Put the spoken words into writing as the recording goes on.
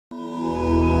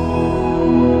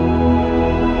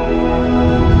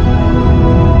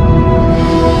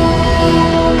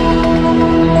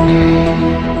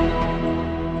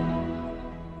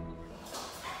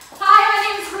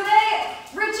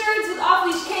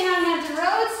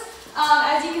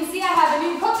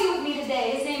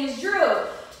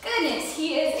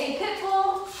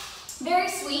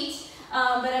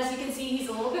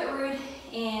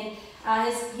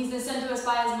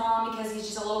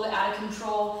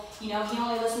control. You know, he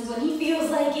only listens when he feels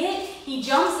like it. He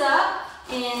jumps up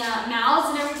and mouths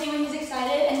and everything when he's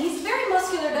excited. And he's a very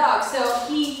muscular dog, so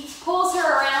he pulls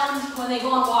her around when they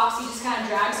go on walks. He just kind of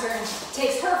drags her and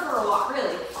takes her for a walk,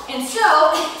 really. And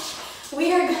so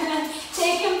we are gonna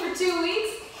take him for 2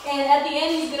 weeks, and at the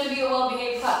end he's gonna be a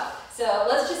well-behaved pup. So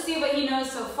let's just see what he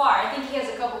knows so far. I think he has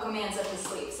a couple commands up his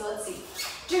sleeve, so let's see.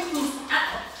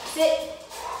 Sit,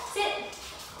 sit.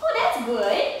 Oh, that's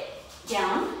good.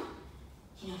 Down,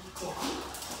 you know, down.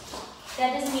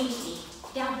 That doesn't mean eat.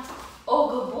 Down. Oh,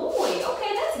 good boy.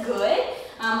 Okay, that's good.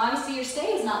 Obviously your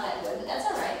stay is not that good, but that's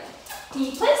all right. Can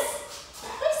you place?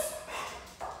 Place?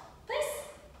 Place?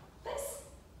 Place?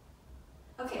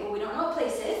 Okay, well, we don't know what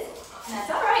place is, and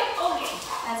that's all right. Okay,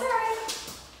 that's all right.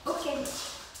 Okay.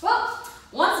 Well,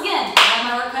 once again, I have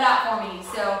my work cut out for me.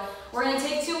 So we're gonna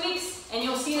take 2 weeks, and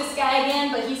you'll see this guy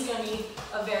again, but he's gonna be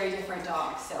a very different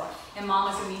dog. So, and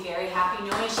Mama's gonna be very happy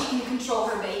knowing she can control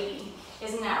her baby.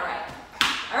 Isn't that right?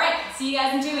 All right, see you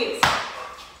guys in 2 weeks.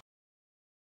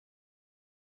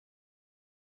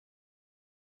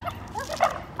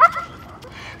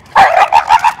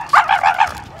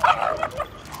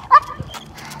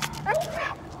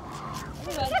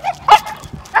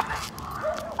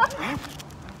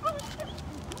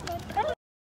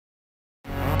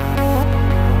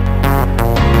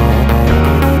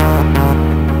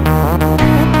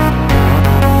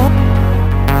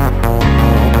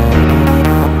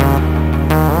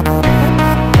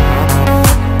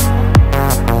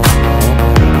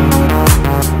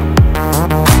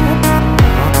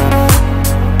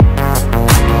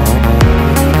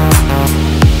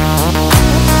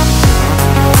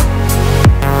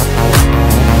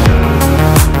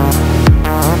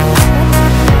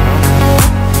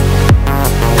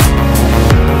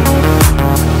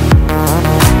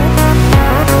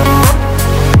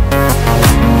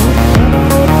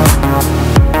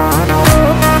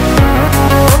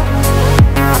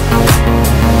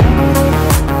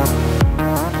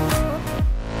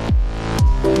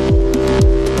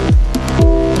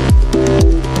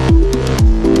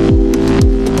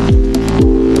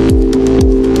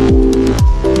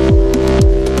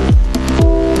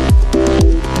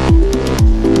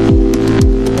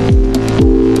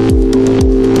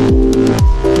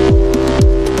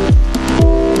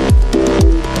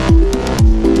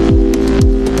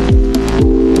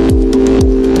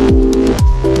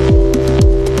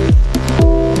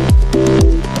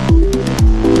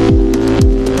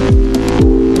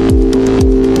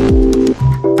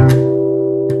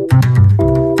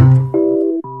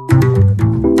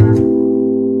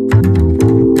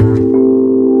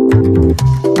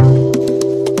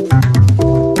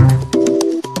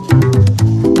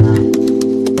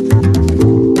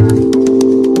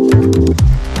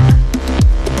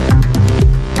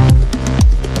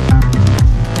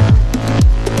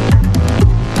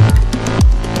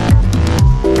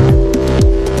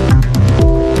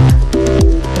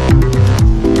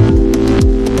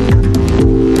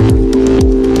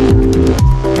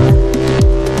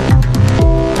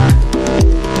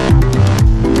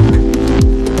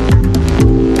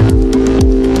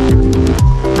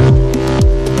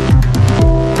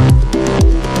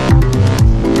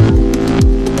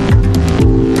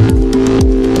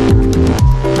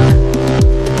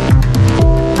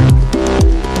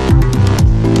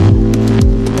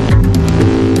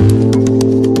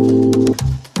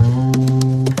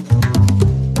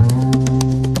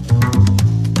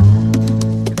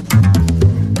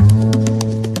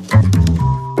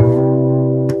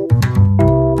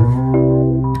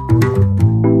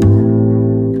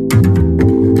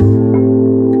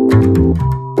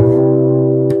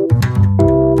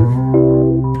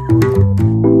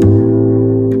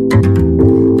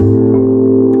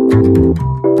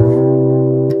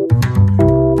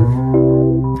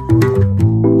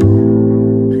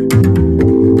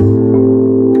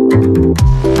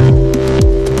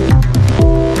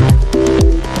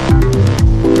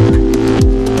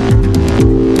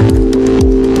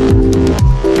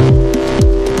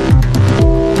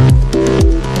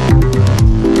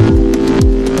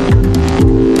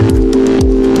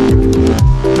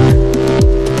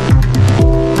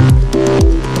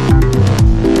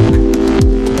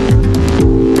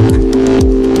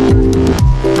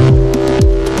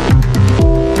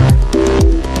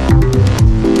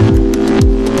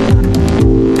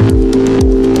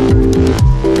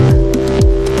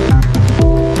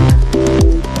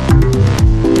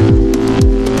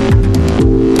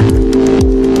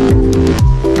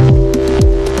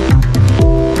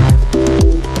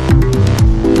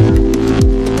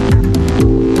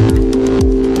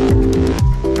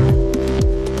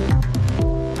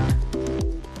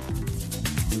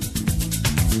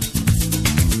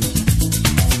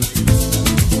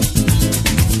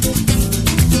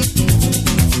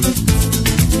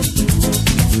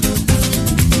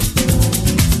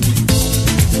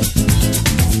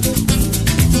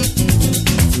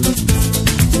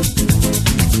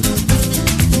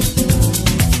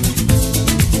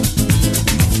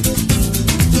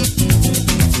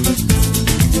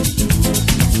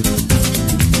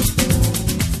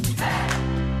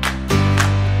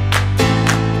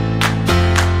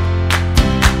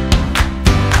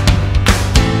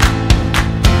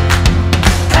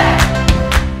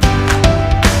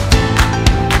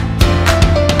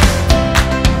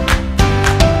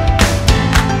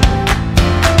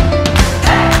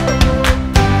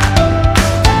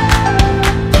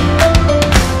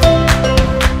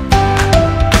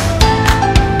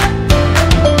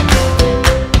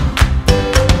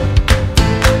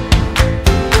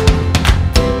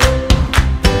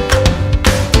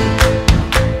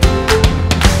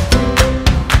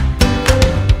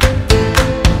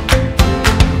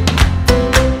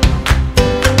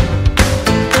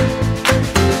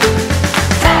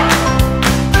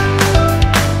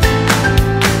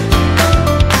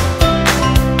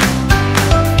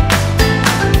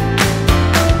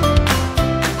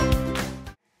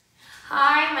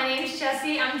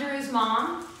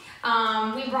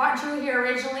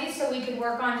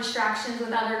 work on distractions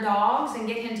with other dogs and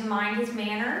get him to mind his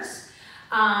manners.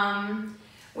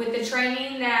 With the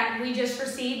training that we just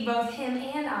received, both him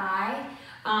and I,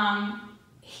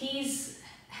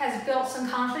 has built some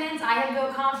confidence. I have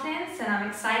built confidence, and I'm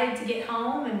excited to get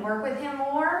home and work with him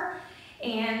more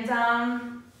and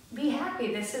be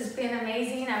happy. This has been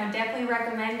amazing. I would definitely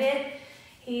recommend it.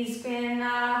 He's been,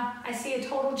 I see a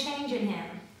total change in him,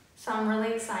 so I'm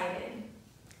really excited.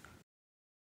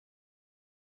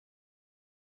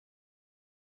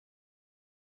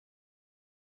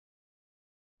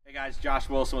 Hey guys, Josh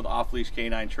Wilson with Off-Leash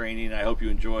Canine Training. I hope you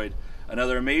enjoyed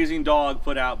another amazing dog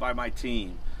put out by my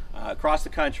team. Across the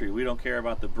country, we don't care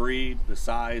about the breed, the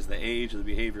size, the age, or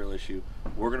the behavioral issue.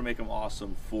 We're going to make them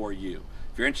awesome for you.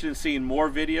 If you're interested in seeing more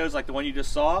videos like the one you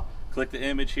just saw, click the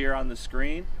image here on the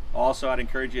screen. Also, I'd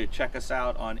encourage you to check us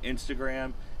out on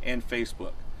Instagram and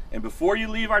Facebook. And before you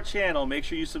leave our channel, make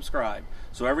sure you subscribe.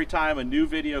 So every time a new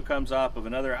video comes up of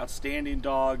another outstanding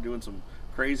dog doing some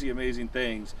crazy, amazing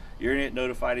things, you're going to get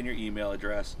notified in your email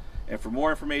address. And for more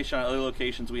information on other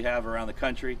locations we have around the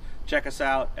country, check us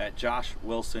out at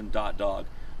joshwilson.dog.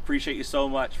 Appreciate you so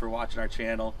much for watching our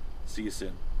channel. See you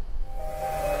soon.